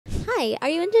Hi, are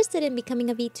you interested in becoming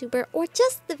a VTuber or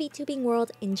just the VTubing world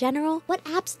in general? What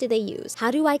apps do they use? How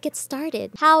do I get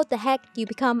started? How the heck do you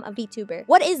become a VTuber?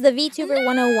 What is the VTuber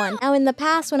 101? Now, in the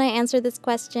past, when I answer this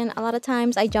question, a lot of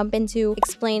times I jump into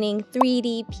explaining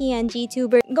 3D, PNG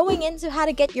tuber, going into how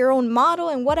to get your own model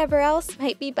and whatever else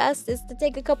might be best is to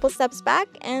take a couple steps back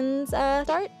and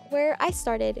start where I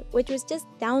started, which was just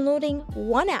downloading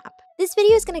one app. This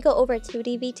video is going to go over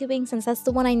 2D VTubing since that's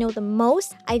the one I know the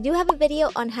most. I do have a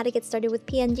video on how to get started with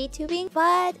PNG tubing,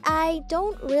 but I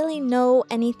don't really know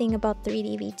anything about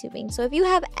 3D VTubing. So if you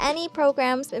have any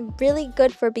programs really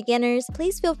good for beginners,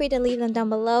 please feel free to leave them down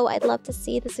below. I'd love to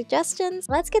see the suggestions.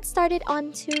 Let's get started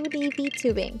on 2D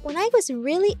VTubing. When I was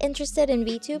really interested in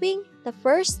VTubing, the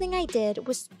first thing I did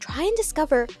was try and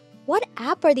discover what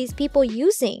app are these people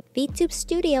using? VTube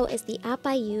Studio is the app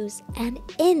I use, and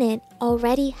in it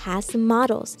already has some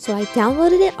models. So I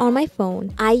downloaded it on my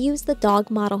phone. I use the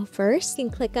dog model first. You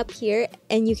can click up here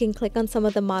and you can click on some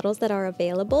of the models that are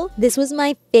available. This was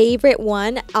my favorite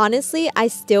one. Honestly, I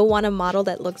still want a model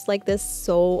that looks like this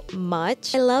so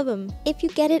much. I love them. If you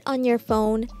get it on your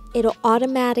phone, it'll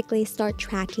automatically start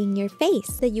tracking your face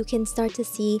so you can start to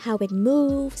see how it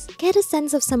moves, get a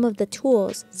sense of some of the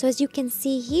tools. So as you can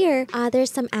see here,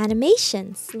 there's some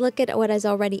animations. Look at what is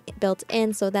already built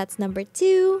in. So that's number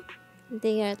 2.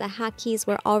 The hotkeys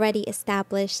were already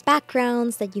established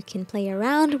backgrounds that you can play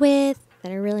around with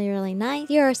that are really nice.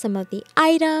 Here are some of the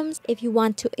items. If you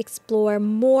want to explore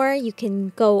more, you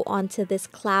can go onto this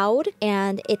cloud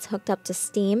and it's hooked up to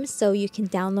Steam, so you can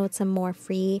download some more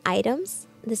free items.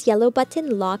 This yellow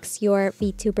button locks your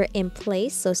VTuber in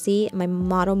place. So see, my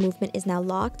model movement is now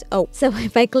locked. Oh, so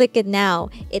if I click it now,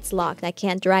 it's locked. I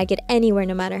can't drag it anywhere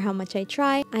no matter how much I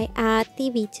try. I add the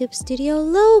VTube Studio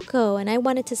logo and I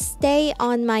want it to stay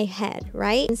on my head,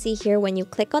 right? You can see here when you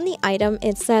click on the item,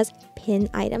 it says pin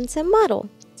item to model.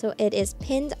 So it is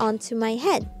pinned onto my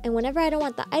head. And whenever I don't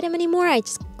want the item anymore, I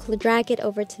just drag it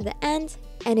over to the end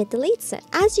and it deletes it.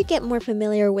 As you get more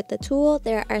familiar with the tool,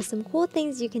 there are some cool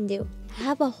things you can do. I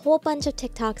have a whole bunch of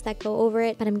TikToks that go over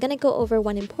it, but I'm gonna go over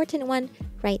one important one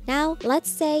right now.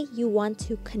 Let's say you want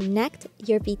to connect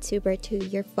your VTuber to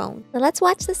your phone. So let's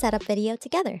watch the setup video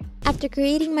together. After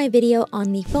creating my video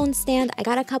on the phone stand, I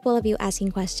got a couple of you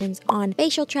asking questions on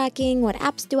facial tracking, what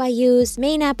apps do I use?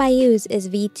 Main app I use is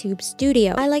VTube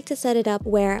Studio. I like to set it up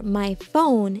where my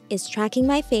phone is tracking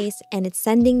my face and it's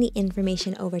sending the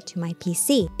information over to my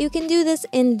PC. You can do this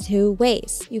in 2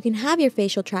 ways. You can have your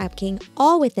facial tracking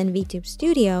all within VTube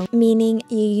Studio, meaning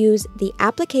you use the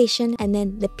application and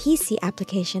then the PC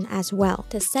application as well.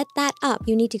 To set that up,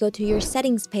 you need to go to your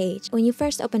settings page. When you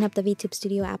first open up the VTube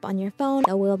Studio app on your phone,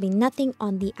 there will be nothing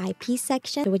on the IP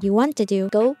section. So what you want to do,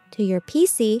 go to your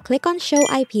PC, click on Show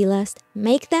IP List,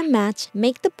 make them match,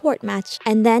 make the port match,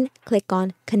 and then click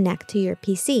on Connect to your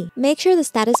PC. Make sure the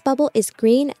status bubble is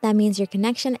green. That means your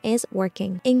connection is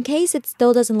working. In case it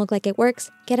still doesn't look like it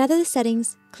works, get out of the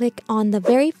settings, click on the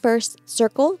very first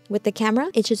circle with the camera.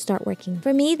 It should start working.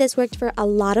 For me, this worked for a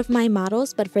lot of my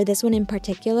models, but for this one in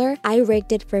particular, I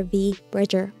rigged it for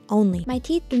Vbridger only. My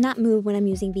teeth do not move when I'm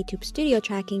using VTube Studio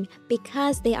tracking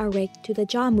because they are rigged to the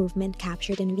jaw movement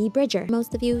captured in Vbridger.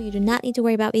 Most of you do not need to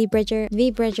worry about Vbridger.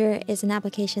 Vbridger is an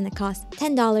application that costs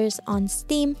 $10 on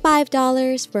Steam,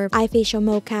 $5 for iFacial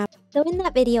mocap. So in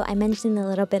that video, I mentioned a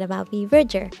little bit about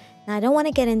Vbridger. Now, I don't want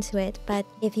to get into it, but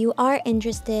if you are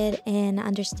interested in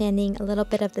understanding a little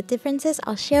bit of the differences,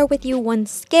 I'll share with you one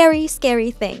scary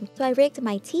thing. So I rigged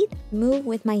my teeth move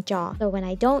with my jaw. So when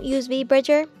I don't use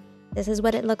Vbridger, this is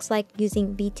what it looks like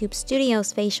using VTube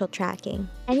Studio's facial tracking.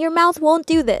 And your mouth won't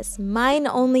do this. Mine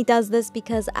only does this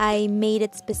because I made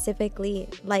it specifically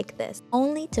like this,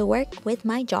 only to work with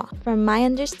my jaw. From my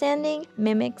understanding,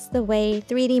 mimics the way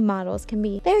 3D models can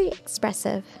be very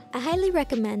expressive. I highly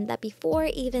recommend that before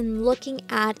even looking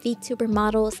at VTuber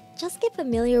models, just get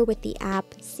familiar with the app,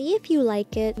 see if you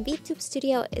like it. VTube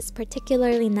Studio is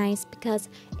particularly nice because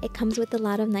it comes with a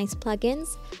lot of nice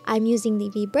plugins. I'm using the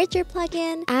Vbridger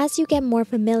plugin. As you get more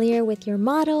familiar with your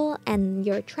model and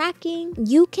your tracking,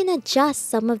 you can adjust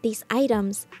some of these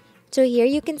items. So here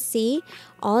you can see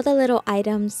all the little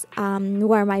items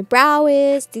where my brow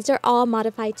is. These are all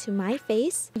modified to my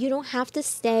face. You don't have to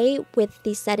stay with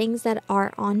the settings that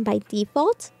are on by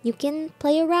default. You can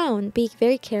play around. Be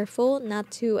very careful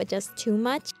not to adjust too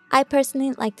much. I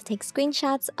personally like to take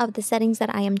screenshots of the settings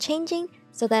that I am changing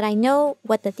so that I know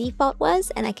what the default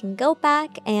was and I can go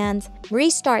back and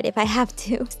restart if I have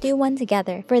to. Let's do one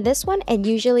together. For this one, it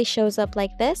usually shows up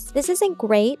like this. This isn't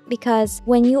great because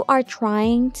when you are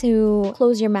trying to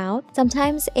close your mouth,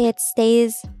 sometimes it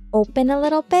stays open a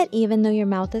little bit even though your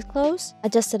mouth is closed.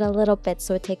 Adjust it a little bit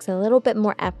so it takes a little bit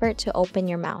more effort to open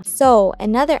your mouth. So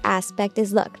another aspect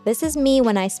is, look, this is me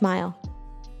when I smile.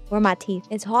 Or my teeth.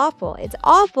 It's awful. It's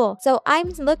awful. So I'm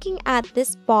looking at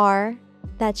this bar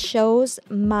that shows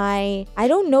my, I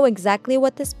don't know exactly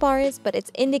what this bar is, but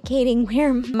it's indicating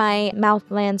where my mouth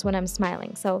lands when I'm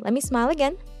smiling. So let me smile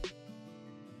again.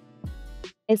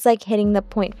 It's like hitting the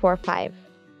 0.45.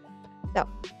 So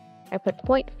I put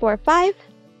 0.45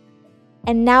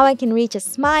 and now I can reach a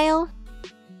smile,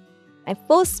 a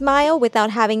full smile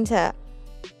without having to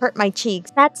hurt my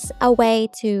cheeks. That's a way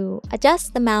to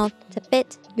adjust the mouth to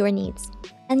fit your needs.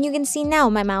 And you can see now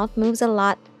my mouth moves a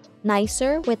lot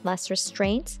nicer with less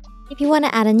restraint. If you want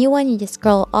to add a new one, you just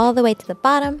scroll all the way to the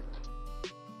bottom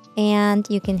and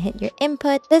you can hit your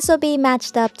input. This will be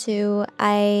matched up to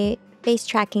a face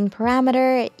tracking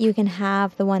parameter. You can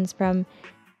have the ones from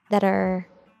that are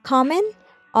common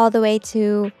all the way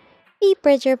to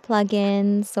Vbridger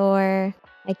plugins, or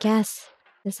I guess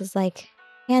this is like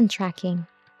hand tracking.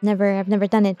 I've never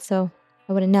done it, so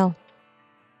I wouldn't know.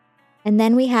 And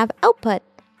then we have output,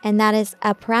 and that is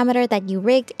a parameter that you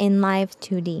rigged in Live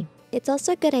 2D. It's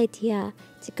also a good idea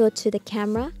to go to the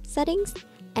camera settings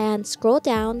and scroll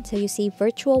down till you see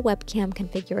virtual webcam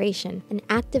configuration and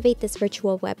activate this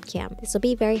virtual webcam. This will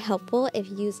be very helpful if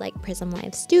you use like Prism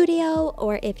Live Studio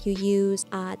or if you use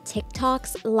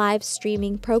TikTok's live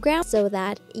streaming program, so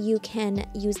that you can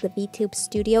use the VTube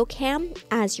Studio cam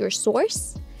as your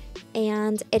source.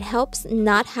 And it helps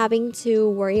not having to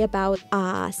worry about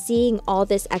seeing all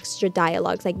this extra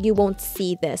dialogue. Like, you won't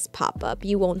see this pop up.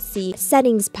 You won't see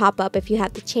settings pop up if you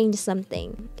have to change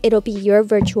something. It'll be your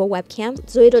virtual webcam,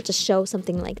 so it'll just show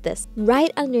something like this.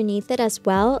 Right underneath it as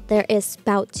well, there is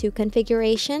Spout 2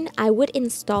 configuration. I would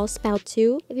install Spout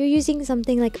 2 if you're using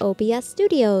something like OBS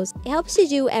Studios. It helps you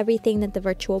do everything that the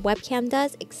virtual webcam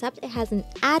does, except it has an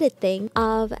added thing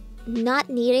of not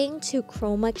needing to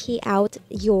chroma key out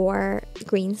your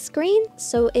green screen.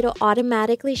 So it'll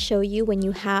automatically show you when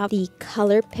you have the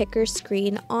color picker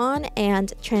screen on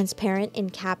and transparent in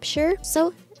capture.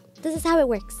 So this is how it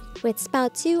works. With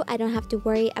Spout 2, I don't have to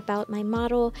worry about my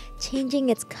model changing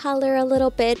its color a little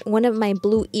bit. One of my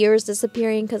blue ears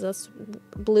disappearing because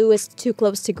blue is too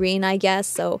close to green, I guess.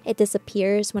 So it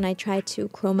disappears when I try to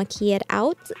chroma key it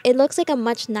out. It looks like a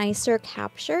much nicer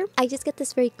capture. I just get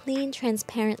this very clean,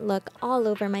 transparent look all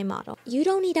over my model. You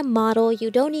don't need a model.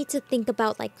 You don't need to think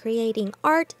about like creating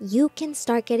art. You can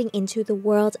start getting into the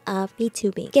world of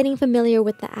VTubing. Getting familiar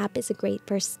with the app is a great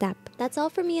first step. That's all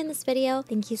for me in this video.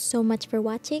 Thank you so much for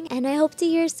watching, and I hope to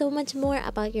hear so much more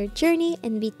about your journey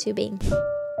in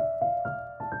VTubing.